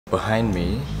Behind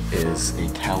me is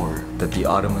a tower that the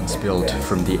Ottomans built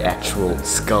from the actual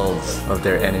skulls of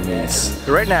their enemies.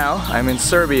 Right now, I'm in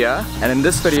Serbia, and in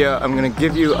this video, I'm gonna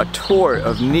give you a tour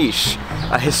of Niš,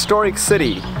 a historic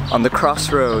city on the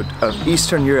crossroad of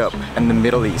Eastern Europe and the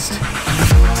Middle East.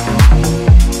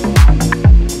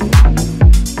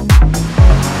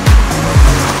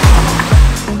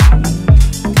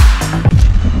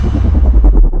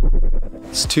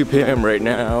 It's 2 p.m. right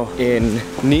now in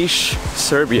Niš,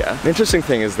 Serbia. The interesting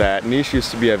thing is that Niš used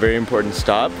to be a very important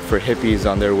stop for hippies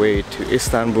on their way to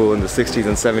Istanbul in the 60s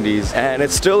and 70s, and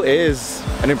it still is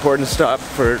an important stop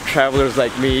for travelers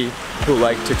like me who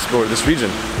like to explore this region.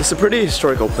 It's a pretty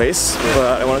historical place,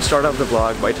 but I want to start off the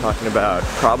vlog by talking about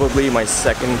probably my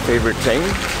second favorite thing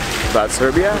about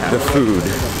Serbia, the food.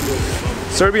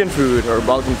 Serbian food, or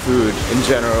Balkan food in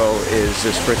general, is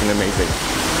just freaking amazing.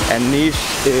 And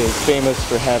Niš is famous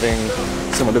for having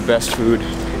some of the best food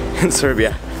in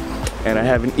Serbia. And I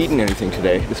haven't eaten anything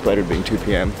today, despite it being 2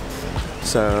 p.m.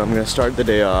 So I'm gonna start the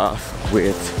day off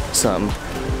with some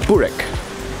Burek.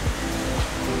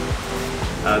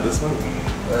 This one?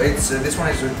 This one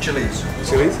is with chilies.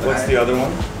 Chilies? What's the other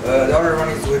one? The other one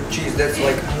is with cheese. That's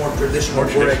like more traditional.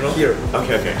 Burek here.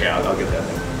 Okay, yeah, I'll get that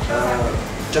then.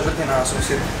 Everythin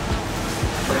sausage.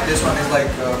 This one is like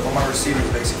from our cities,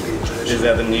 basically. Traditional. Is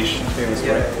that the Niš famous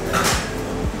one?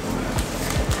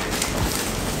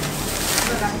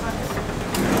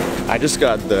 I just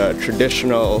got the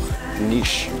traditional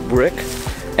Niš Burek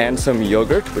and some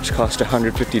yogurt, which cost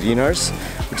 150 dinars,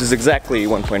 which is exactly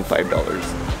 $1.5.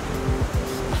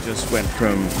 Just went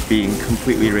from being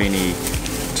completely rainy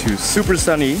to super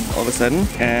sunny all of a sudden,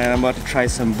 and I'm about to try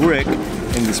some Burek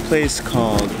in this place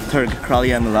called Trg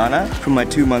Kralja Milana. From my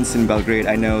 2 months in Belgrade,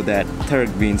 I know that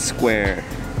Trg means square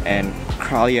and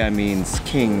Kralja means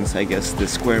kings. I guess the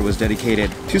square was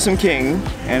dedicated to some king,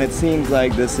 and it seems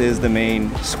like this is the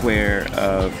main square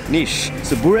of Niš.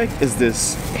 So Burek is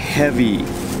this heavy,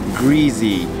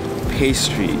 greasy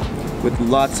pastry with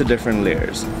lots of different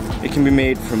layers. It can be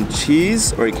made from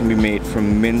cheese, or it can be made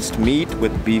from minced meat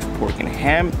with beef, pork, and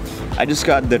ham. I just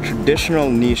got the traditional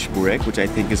Niš Burek, which I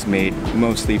think is made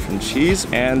mostly from cheese.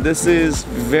 And this is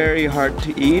very hard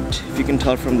to eat. If you can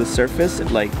tell from the surface,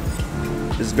 it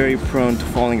is very prone to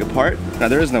falling apart. Now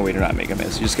there is no way to not make a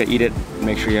mess. You just gotta eat it and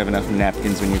make sure you have enough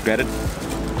napkins when you get it.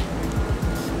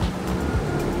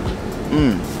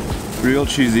 Real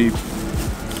cheesy,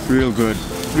 real good.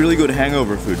 Really good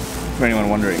hangover food, for anyone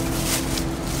wondering.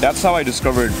 That's how I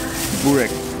discovered Burek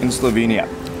in Slovenia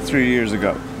 3 years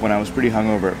ago, when I was pretty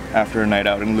hungover after a night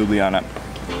out in Ljubljana.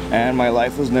 And my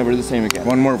life was never the same again.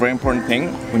 One more very important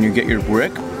thing, when you get your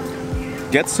Burek,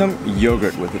 get some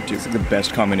yogurt with it too. It's the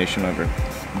best combination ever.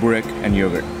 Burek and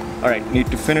yogurt. Alright,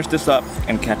 need to finish this up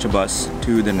and catch a bus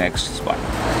to the next spot.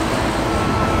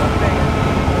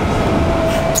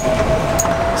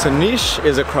 So Niš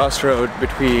is a crossroad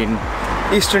between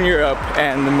Eastern Europe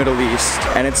and the Middle East,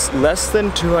 and it's less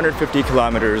than 250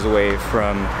 kilometers away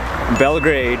from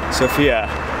Belgrade, Sofia,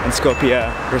 and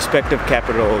Skopje, respective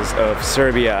capitals of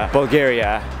Serbia,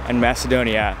 Bulgaria, and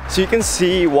Macedonia. So you can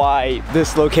see why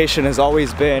this location has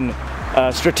always been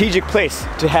a strategic place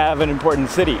to have an important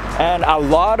city. And a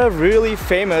lot of really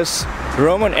famous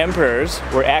Roman emperors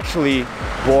were actually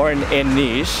born in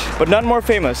Niš, but none more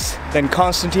famous than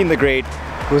Constantine the Great,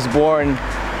 who was born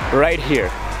right here.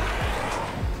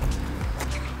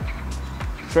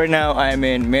 So right now I'm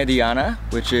in Mediana,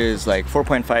 which is like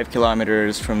 4.5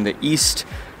 kilometers from the east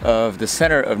of the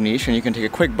center of Niš, and you can take a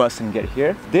quick bus and get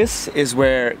here. This is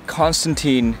where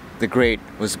Constantine the Great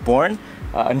was born.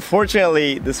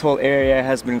 Unfortunately, this whole area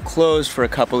has been closed for a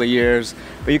couple of years,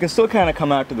 but you can still kind of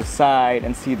come out to the side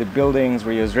and see the buildings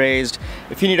where he was raised.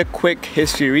 If you need a quick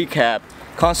history recap,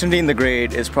 Constantine the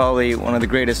Great is probably one of the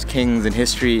greatest kings in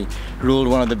history, ruled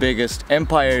one of the biggest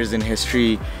empires in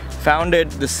history, founded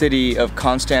the city of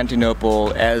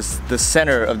Constantinople as the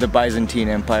center of the Byzantine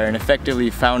Empire, and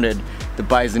effectively founded the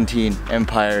Byzantine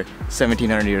Empire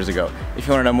 1700 years ago. If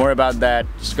you want to know more about that,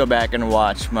 just go back and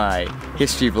watch my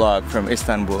history vlog from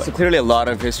Istanbul. So clearly a lot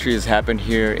of history has happened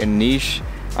here in Niš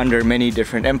under many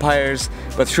different empires,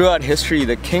 but throughout history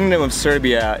the Kingdom of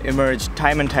Serbia emerged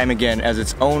time and time again as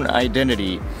its own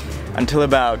identity until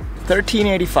about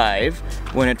 1385,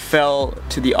 when it fell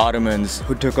to the Ottomans,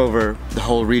 who took over the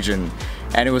whole region,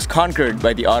 and it was conquered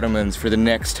by the Ottomans for the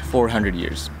next 400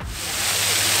 years.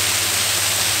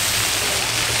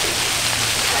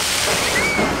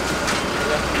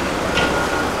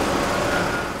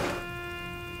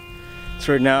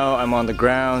 So right now I'm on the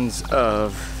grounds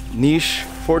of Niš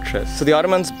Fortress. So the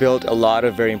Ottomans built a lot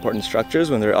of very important structures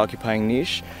when they were occupying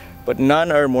Niš, but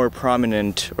none are more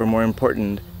prominent or more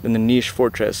important than the Niš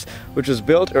fortress, which was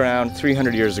built around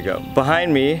 300 years ago.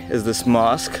 Behind me is this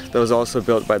mosque that was also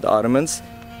built by the Ottomans.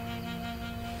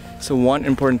 So one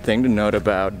important thing to note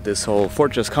about this whole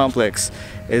fortress complex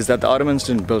is that the Ottomans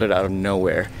didn't build it out of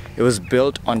nowhere. It was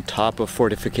built on top of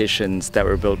fortifications that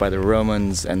were built by the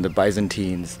Romans and the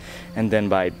Byzantines, and then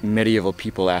by medieval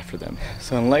people after them.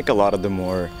 So unlike a lot of the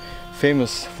more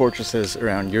famous fortresses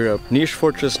around Europe, Niš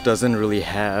fortress doesn't really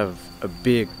have a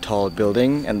big tall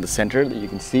building in the center that you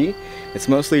can see. It's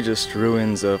mostly just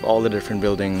ruins of all the different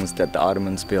buildings that the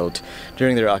Ottomans built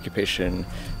during their occupation.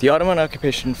 The Ottoman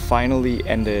occupation finally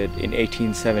ended in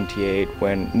 1878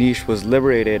 when Niš was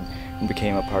liberated and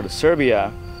became a part of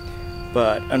Serbia.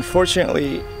 But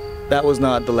unfortunately, that was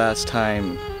not the last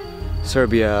time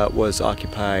Serbia was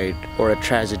occupied or a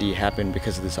tragedy happened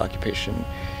because of this occupation.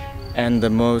 And the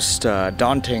most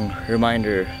daunting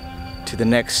reminder to the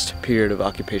next period of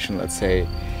occupation, let's say,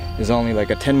 is only like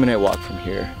a 10-minute walk from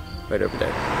here, right over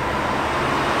there.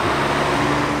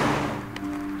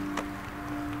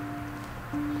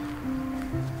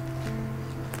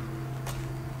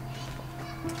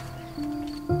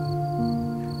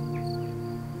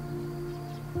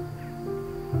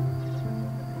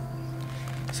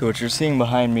 So what you're seeing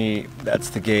behind me, that's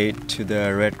the gate to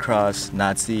the Red Cross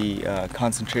Nazi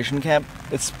concentration camp.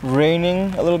 It's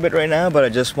raining a little bit right now, but I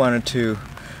just wanted to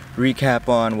recap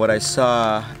on what I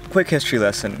saw. Quick history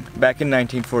lesson. Back in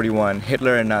 1941,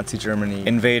 Hitler and Nazi Germany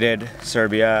invaded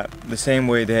Serbia the same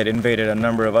way they had invaded a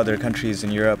number of other countries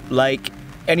in Europe. Like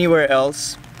anywhere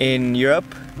else in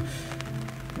Europe,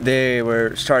 they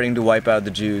were starting to wipe out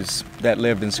the Jews that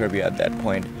lived in Serbia at that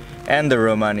point, and the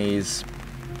Romanis,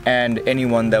 and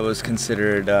anyone that was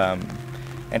considered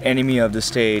an enemy of the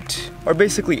state, or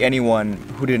basically anyone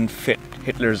who didn't fit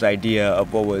Hitler's idea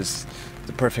of what was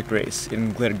the perfect race. It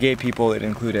included gay people, it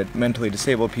included mentally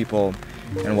disabled people,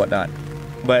 and whatnot.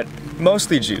 But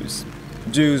mostly Jews.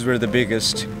 Jews were the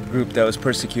biggest group that was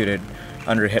persecuted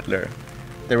under Hitler.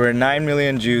 There were 9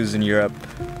 million Jews in Europe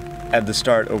at the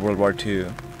start of World War II.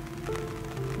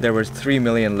 There were 3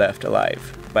 million left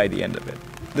alive by the end of it.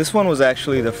 This one was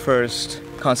actually the first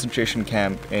concentration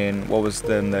camp in what was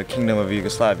then the Kingdom of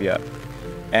Yugoslavia,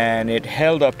 and it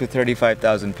held up to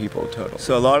 35,000 people total.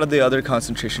 So a lot of the other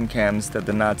concentration camps that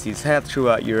the Nazis had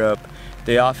throughout Europe,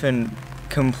 they often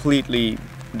completely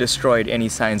destroyed any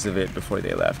signs of it before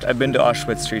they left. I've been to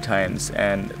Auschwitz 3 times,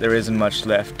 and there isn't much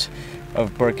left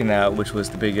of Birkenau, which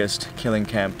was the biggest killing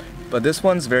camp. But this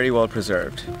one's very well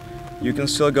preserved. You can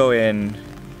still go in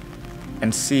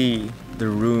and see the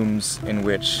rooms in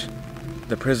which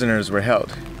the prisoners were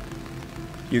held.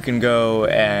 You can go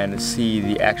and see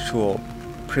the actual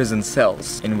prison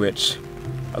cells in which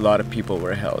a lot of people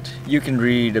were held. You can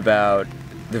read about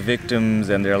the victims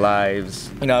and their lives.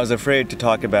 You know, I was afraid to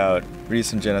talk about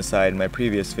recent genocide in my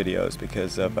previous videos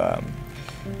because of, I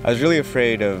was really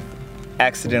afraid of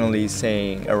accidentally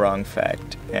saying a wrong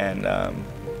fact and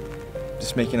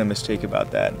just making a mistake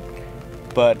about that.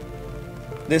 But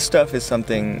this stuff is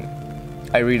something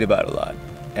I read about a lot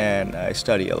and I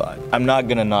study a lot. I'm not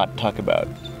gonna not talk about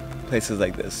places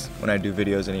like this when I do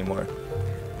videos anymore.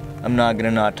 I'm not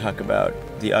gonna not talk about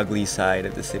the ugly side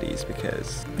of the cities,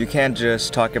 because you can't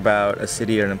just talk about a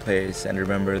city or a place and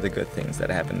remember the good things that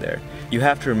happened there. You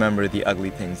have to remember the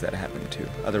ugly things that happened too.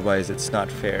 Otherwise it's not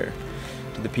fair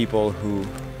to the people who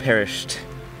perished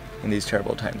in these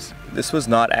terrible times. This was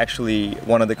not actually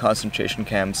one of the concentration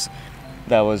camps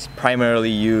that was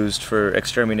primarily used for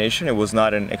extermination. It was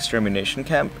not an extermination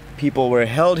camp. People were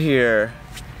held here,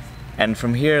 and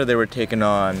from here they were taken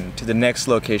on to the next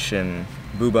location,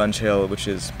 Bubanj Hill, which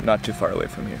is not too far away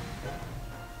from here.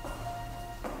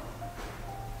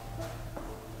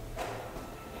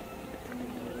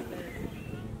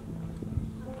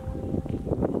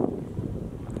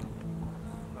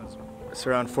 It's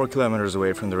around 4 kilometers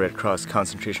away from the Red Cross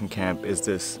concentration camp is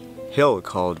this hill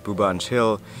called Bubanj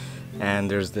Hill,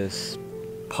 and there's this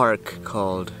park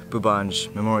called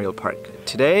Bubanj Memorial Park.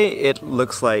 Today it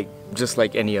looks like just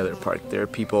like any other park. There are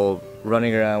people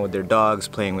running around with their dogs,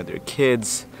 playing with their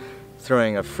kids,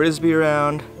 throwing a frisbee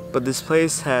around, but this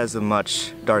place has a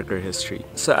much darker history.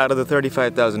 So out of the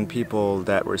 35,000 people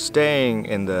that were staying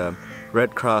in the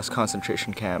Red Cross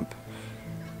concentration camp,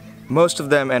 most of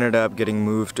them ended up getting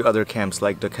moved to other camps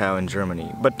like Dachau in Germany,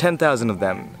 but 10,000 of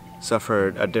them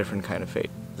suffered a different kind of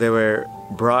fate. They were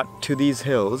brought to these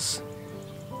hills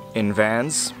in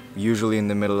vans, usually in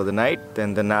the middle of the night.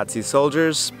 Then the Nazi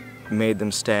soldiers made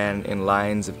them stand in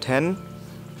lines of 10,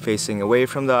 facing away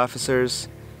from the officers,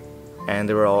 and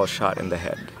they were all shot in the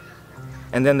head.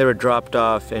 And then they were dropped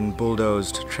off in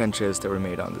bulldozed trenches that were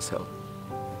made on this hill.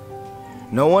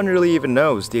 No one really even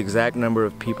knows the exact number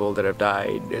of people that have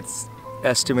died. It's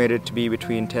estimated to be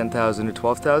between 10,000 to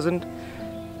 12,000,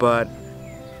 but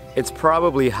it's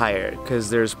probably higher because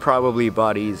there's probably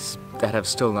bodies that have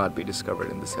still not been discovered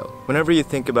in this hill. Whenever you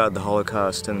think about the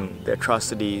Holocaust and the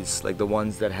atrocities like the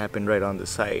ones that happened right on the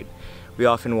site, we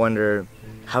often wonder,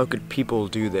 how could people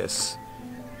do this?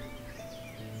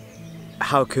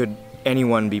 How could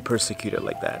anyone be persecuted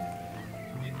like that?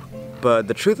 But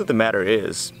the truth of the matter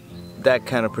is, that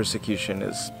kind of persecution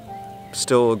is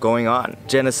still going on.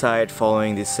 Genocide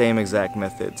following the same exact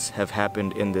methods have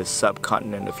happened in this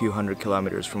subcontinent a few hundred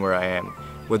kilometers from where I am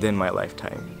within my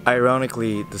lifetime.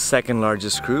 Ironically, the second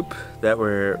largest group that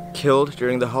were killed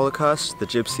during the Holocaust, the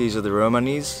Gypsies or the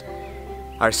Romanis,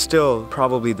 are still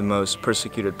probably the most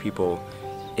persecuted people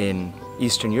in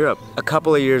Eastern Europe. A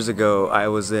couple of years ago, I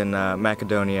was in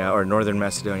Macedonia, or Northern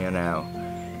Macedonia now,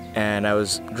 and I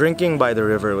was drinking by the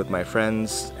river with my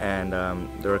friends, and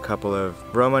there were a couple of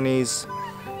Romanis,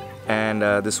 and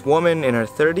this woman in her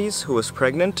 30s who was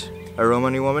pregnant, a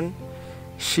Romani woman,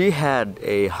 she had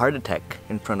a heart attack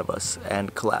in front of us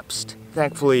and collapsed.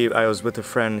 Thankfully, I was with a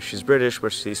friend, she's British,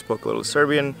 but she spoke a little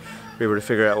Serbian. We were to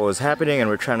figure out what was happening, and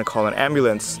we were trying to call an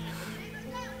ambulance,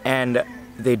 and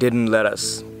they didn't let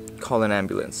us call an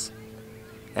ambulance.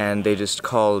 And they just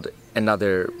called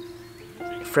another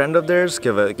friend of theirs,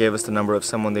 gave us the number of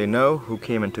someone they know who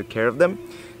came and took care of them.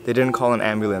 They didn't call an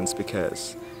ambulance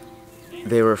because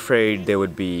they were afraid they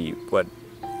would be,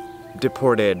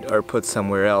 deported or put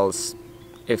somewhere else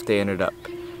if they ended up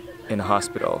in a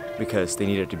hospital because they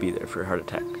needed to be there for a heart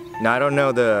attack. Now, I don't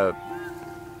know the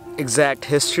exact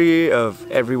history of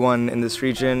everyone in this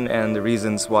region and the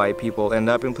reasons why people end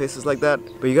up in places like that,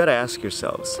 but you gotta ask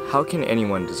yourselves, how can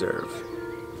anyone deserve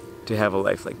to have a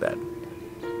life like that?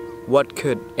 What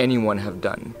could anyone have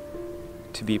done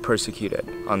to be persecuted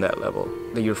on that level,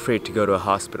 that you're afraid to go to a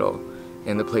hospital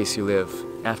in the place you live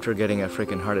after getting a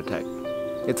freaking heart attack?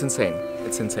 It's insane.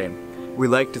 It's insane. We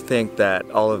like to think that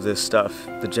all of this stuff,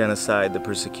 the genocide, the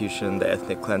persecution, the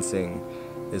ethnic cleansing,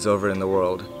 is over in the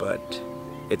world, but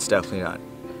it's definitely not.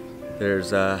 There's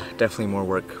definitely more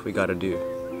work we gotta do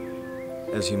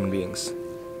as human beings.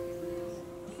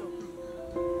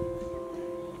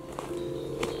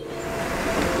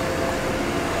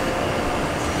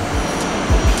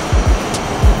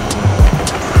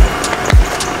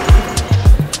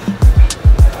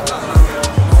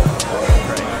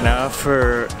 Now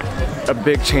for a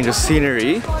big change of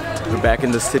scenery, we're back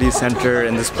in the city center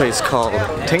in this place called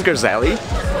Tinker's Alley.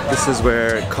 This is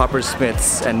where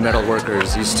coppersmiths and metal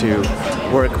workers used to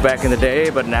work back in the day,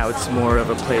 but now it's more of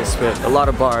a place with a lot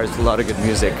of bars, a lot of good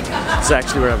music. It's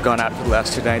actually where I've gone out for the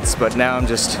last 2 nights, but now I'm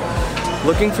just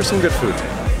looking for some good food.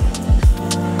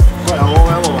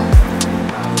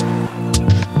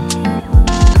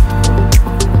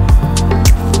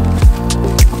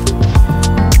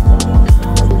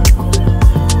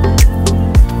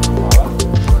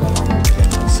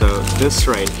 This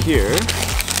right here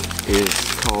is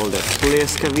called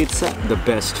pleskavica, the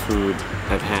best food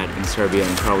I've had in Serbia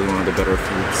and probably one of the better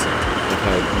foods I've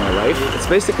had in my life. It's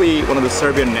basically one of the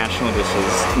Serbian national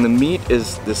dishes. And the meat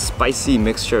is this spicy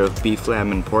mixture of beef,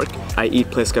 lamb, and pork. I eat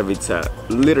pleskavica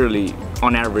literally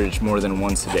on average more than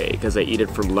once a day because I eat it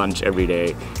for lunch every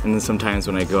day, and then sometimes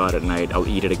when I go out at night I'll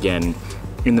eat it again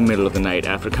in the middle of the night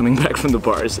after coming back from the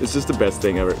bars. It's just the best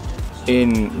thing ever.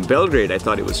 In Belgrade, I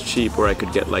thought it was cheap, where I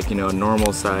could get like, a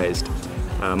normal-sized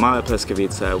mala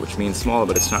pleskavica, which means small,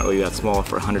 but it's not really that small,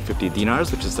 for 150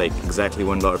 dinars, which is like exactly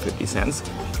 $1.50.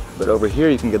 But over here,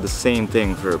 you can get the same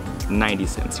thing for 90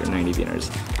 cents or 90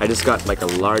 dinars. I just got like a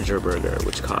larger burger,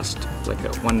 which cost like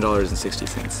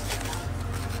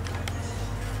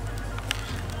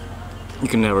 $1.60. You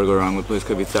can never go wrong with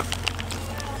pleskavica.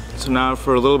 So now,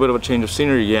 for a little bit of a change of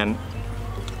scenery again,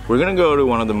 we're gonna go to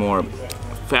one of the more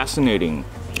fascinating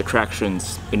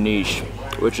attractions in Niš,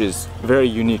 which is very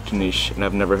unique to Niš, and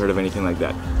I've never heard of anything like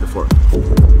that before.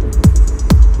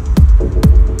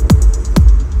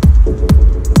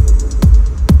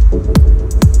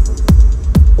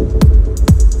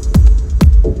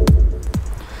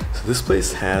 So this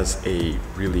place has a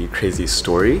really crazy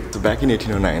story. So back in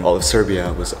 1809, all of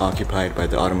Serbia was occupied by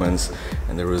the Ottomans,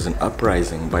 and there was an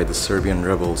uprising by the Serbian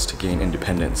rebels to gain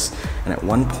independence. And at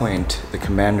one point, the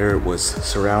commander was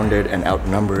surrounded and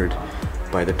outnumbered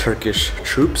by the Turkish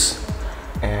troops,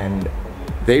 and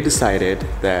they decided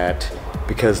that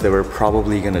because they were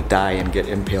probably gonna die and get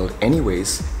impaled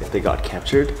anyways if they got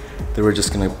captured, they were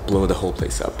just gonna blow the whole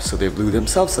place up. So they blew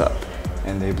themselves up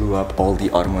and they blew up all the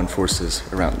Ottoman forces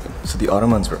around them. So the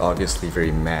Ottomans were obviously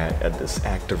very mad at this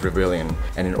act of rebellion,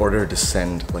 and in order to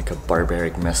send like a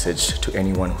barbaric message to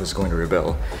anyone who was going to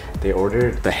rebel, they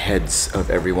ordered the heads of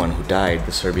everyone who died,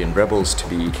 the Serbian rebels, to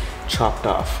be chopped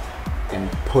off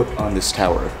and put on this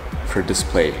tower for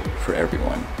display for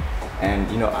everyone. And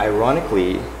you know,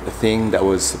 ironically, the thing that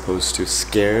was supposed to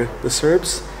scare the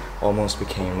Serbs almost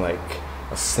became like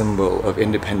a symbol of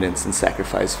independence and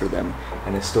sacrifice for them,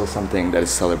 and it's still something that is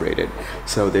celebrated.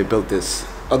 So they built this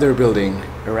other building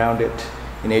around it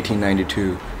in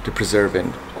 1892 to preserve it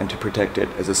and to protect it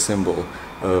as a symbol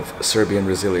of Serbian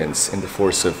resilience in the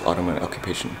force of Ottoman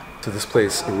occupation. So this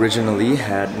place originally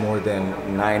had more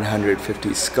than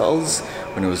 950 skulls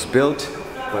when it was built,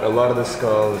 but a lot of the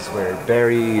skulls were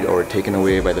buried or taken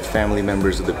away by the family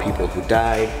members of the people who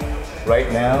died.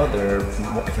 Right now, there are,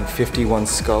 I think, 51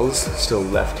 skulls still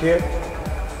left here,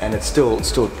 and it's still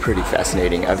pretty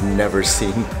fascinating. I've never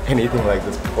seen anything like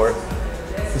this before.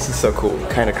 This is so cool,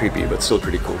 kind of creepy, but still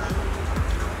pretty cool.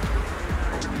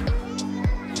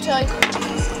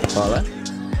 Voila.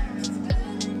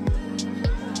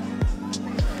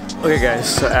 Okay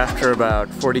guys, so after about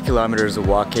 40 kilometers of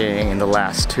walking in the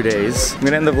last 2 days, I'm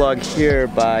gonna end the vlog here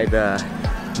by the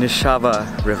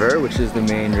Nishava River, which is the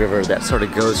main river that sort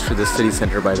of goes through the city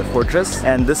center by the fortress.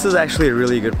 And this is actually a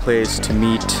really good place to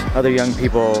meet other young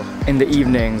people in the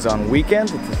evenings on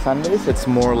weekends. It's a Sunday, so it's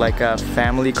more like a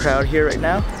family crowd here right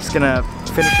now. Just gonna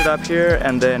finish it up here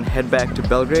and then head back to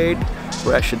Belgrade,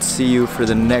 where I should see you for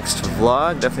the next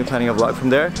vlog. Definitely planning a vlog from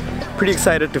there. Pretty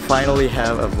excited to finally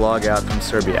have a vlog out from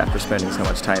Serbia after spending so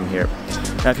much time here.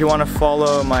 Now if you want to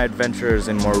follow my adventures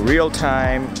in more real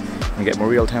time and get more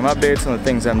real-time updates on the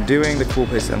things I'm doing, the cool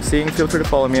places I'm seeing, feel free to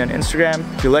follow me on Instagram.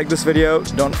 If you like this video,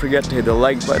 don't forget to hit the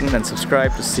like button and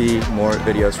subscribe to see more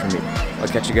videos from me. I'll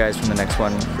catch you guys from the next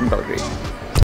one from Belgrade.